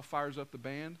 and Kyle fires up the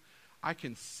band, I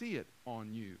can see it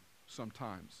on you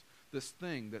sometimes. This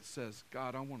thing that says,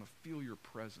 God, I want to feel your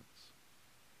presence.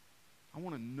 I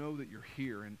want to know that you're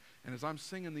here. And as I'm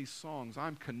singing these songs,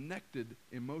 I'm connected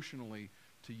emotionally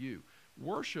to you.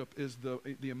 Worship is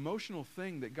the emotional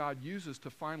thing that God uses to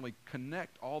finally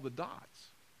connect all the dots.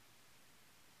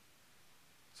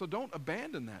 So don't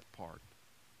abandon that part.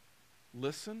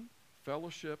 Listen,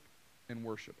 fellowship, and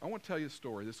worship. I want to tell you a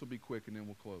story. This will be quick and then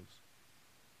we'll close.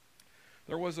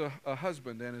 There was a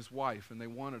husband and his wife, and they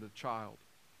wanted a child.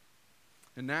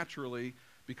 And naturally,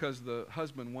 because the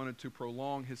husband wanted to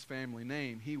prolong his family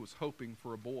name, he was hoping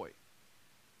for a boy.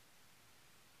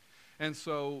 And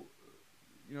so,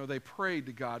 they prayed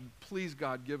to God, please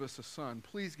God, give us a son.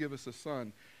 Please give us a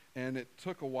son. And it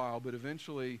took a while, but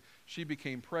eventually she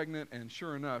became pregnant, and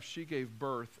sure enough, she gave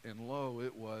birth, and lo,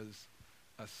 it was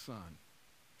a son.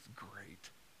 It's great.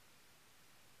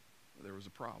 But there was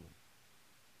a problem.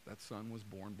 That son was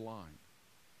born blind.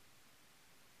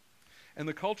 And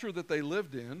the culture that they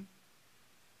lived in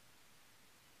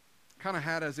kind of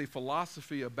had as a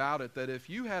philosophy about it that if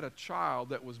you had a child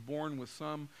that was born with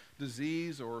some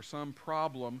disease or some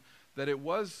problem, that it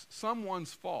was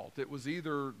someone's fault. It was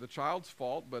either the child's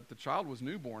fault, but the child was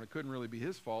newborn. It couldn't really be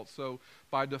his fault. So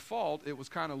by default, it was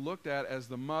kind of looked at as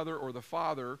the mother or the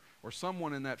father or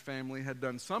someone in that family had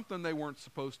done something they weren't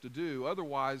supposed to do.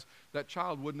 Otherwise, that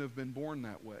child wouldn't have been born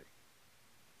that way.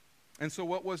 And so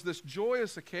what was this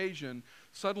joyous occasion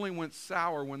suddenly went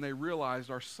sour when they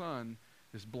realized our son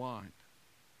is blind.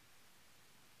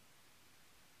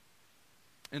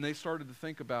 And they started to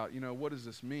think about, what does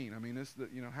this mean? I mean,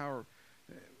 how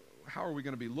are we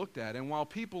going to be looked at? And while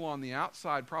people on the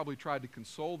outside probably tried to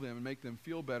console them and make them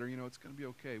feel better, it's going to be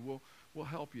okay. We'll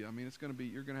help you. I mean,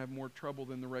 you're going to have more trouble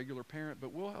than the regular parent,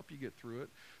 but we'll help you get through it.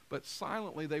 But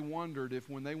silently they wondered if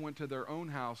when they went to their own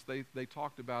house, they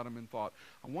talked about him and thought,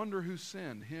 I wonder who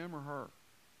sinned, him or her.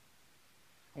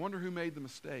 I wonder who made the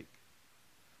mistake.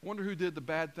 I wonder who did the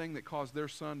bad thing that caused their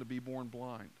son to be born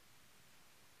blind.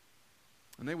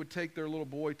 And they would take their little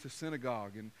boy to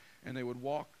synagogue, and they would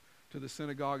walk to the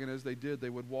synagogue, and as they did, they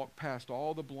would walk past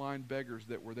all the blind beggars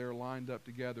that were there lined up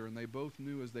together, and they both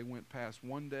knew as they went past,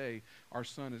 one day our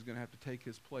son is going to have to take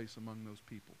his place among those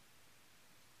people.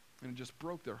 And it just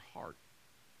broke their heart.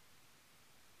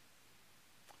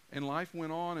 And life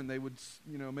went on, and they would,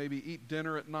 maybe eat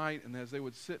dinner at night, and as they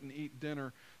would sit and eat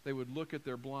dinner, they would look at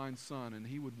their blind son, and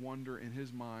he would wonder in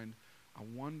his mind, I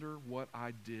wonder what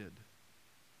I did.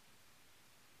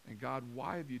 And God,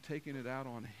 why have you taken it out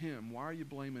on him? Why are you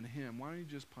blaming him? Why don't you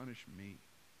just punish me?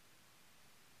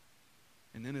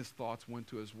 And then his thoughts went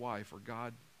to his wife, or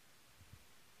God,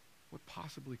 what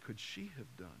possibly could she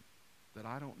have done that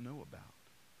I don't know about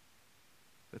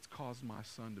that's caused my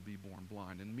son to be born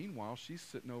blind? And meanwhile, she's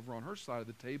sitting over on her side of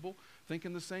the table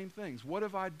thinking the same things. What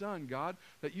have I done, God,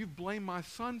 that you've blamed my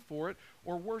son for it?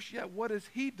 Or worse yet, what has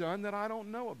he done that I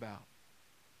don't know about?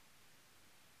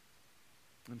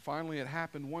 And finally, it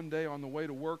happened one day on the way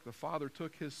to work. The father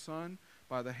took his son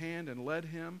by the hand and led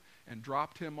him and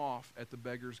dropped him off at the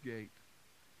beggar's gate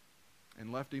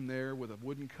and left him there with a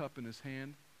wooden cup in his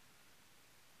hand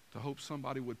to hope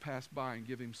somebody would pass by and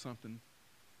give him something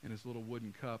in his little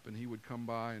wooden cup, and he would come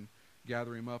by and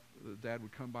gather him up. The dad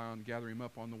would come by and gather him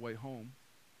up on the way home.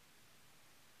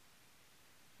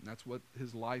 And that's what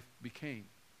his life became.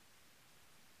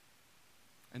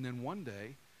 And then one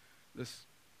day, this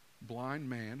blind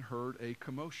man heard a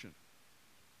commotion.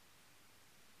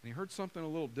 And he heard something a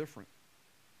little different.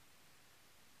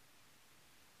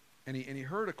 And he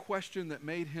heard a question that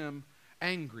made him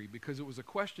angry, because it was a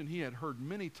question he had heard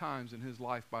many times in his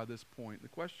life by this point. The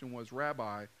question was,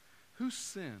 Rabbi, who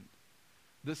sinned,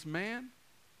 this man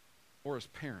or his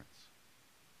parents?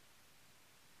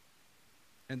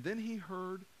 And then he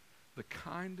heard the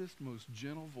kindest, most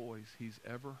gentle voice he's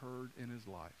ever heard in his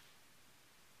life.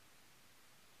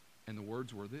 And the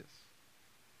words were this: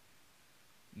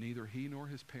 neither he nor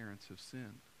his parents have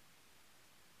sinned,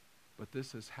 but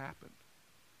this has happened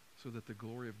so that the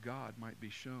glory of God might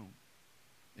be shown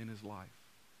in his life.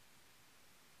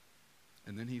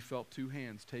 And then he felt two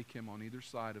hands take him on either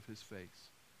side of his face.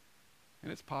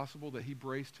 And it's possible that he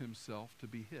braced himself to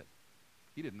be hit.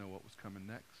 He didn't know what was coming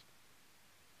next.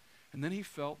 And then he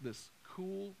felt this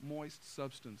cool, moist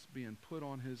substance being put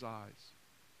on his eyes.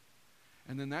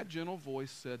 And then that gentle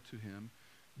voice said to him,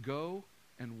 go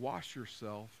and wash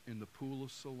yourself in the pool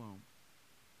of Siloam.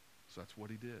 So that's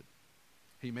what he did.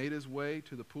 He made his way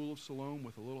to the pool of Siloam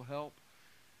with a little help,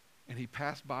 and he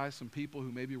passed by some people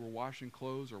who maybe were washing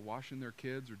clothes or washing their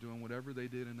kids or doing whatever they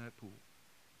did in that pool.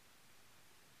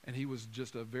 And he was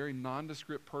just a very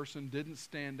nondescript person, didn't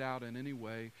stand out in any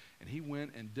way, and he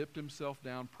went and dipped himself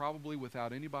down, probably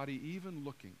without anybody even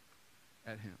looking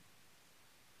at him.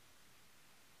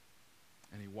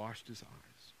 And he washed his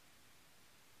eyes.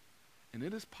 And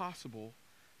it is possible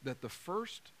that the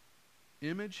first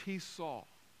image he saw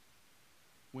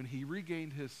when he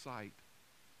regained his sight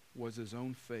was his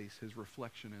own face, his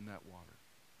reflection in that water.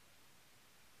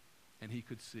 And he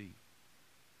could see.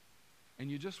 And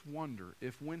you just wonder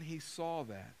if when he saw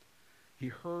that, he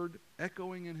heard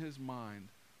echoing in his mind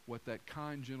what that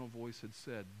kind, gentle voice had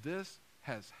said. This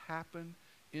has happened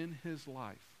in his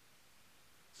life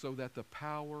so that the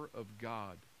power of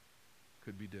God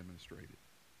could be demonstrated.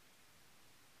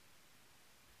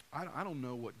 I don't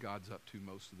know what God's up to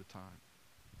most of the time.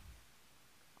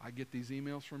 I get these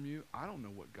emails from you. I don't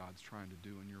know what God's trying to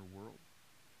do in your world.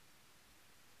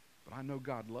 But I know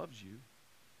God loves you.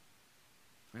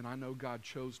 And I know God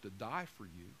chose to die for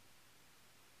you.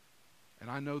 And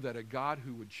I know that a God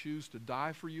who would choose to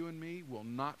die for you and me will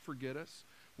not forget us,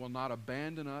 will not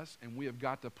abandon us, and we have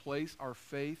got to place our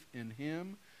faith in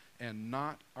him and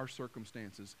not our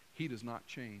circumstances. He does not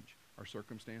change. Our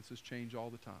circumstances change all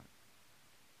the time.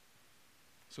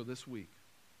 So this week,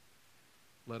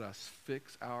 let us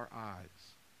fix our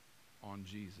eyes on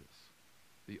Jesus,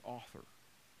 the author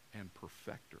and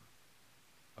perfecter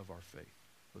of our faith.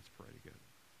 Let's pray together.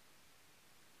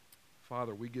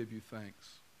 Father, we give you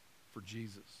thanks for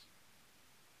Jesus.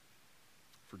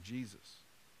 For Jesus.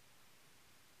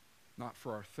 Not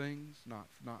for our things,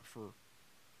 not for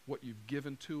what you've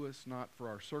given to us, not for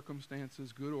our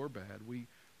circumstances, good or bad.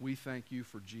 We thank you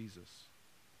for Jesus.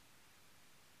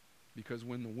 Because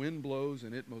when the wind blows,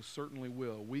 and it most certainly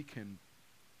will, we can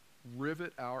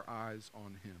rivet our eyes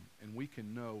on him, and we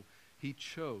can know he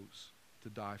chose to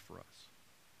die for us.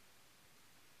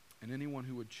 And anyone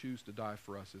who would choose to die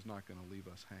for us is not going to leave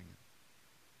us hanging.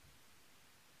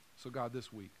 So God,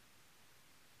 this week,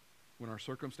 when our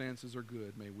circumstances are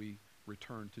good, may we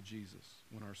return to Jesus.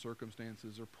 When our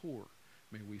circumstances are poor,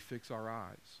 may we fix our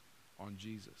eyes on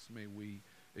Jesus. May we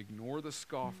ignore the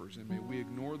scoffers, and may we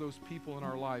ignore those people in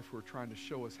our life who are trying to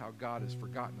show us how God has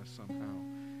forgotten us somehow.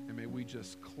 And may we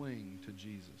just cling to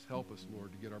Jesus. Help us,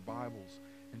 Lord, to get our Bibles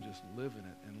and just live in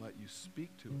it and let you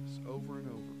speak to us over and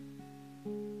over.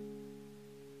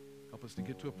 Help us to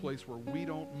get to a place where we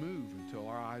don't move until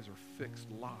our eyes are fixed,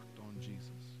 locked on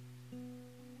Jesus,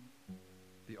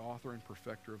 the author and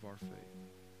perfecter of our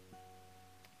faith.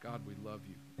 God, we love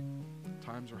you.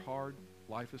 Times are hard.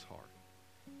 Life is hard.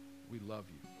 We love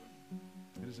you.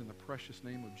 It is in the precious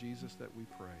name of Jesus that we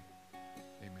pray.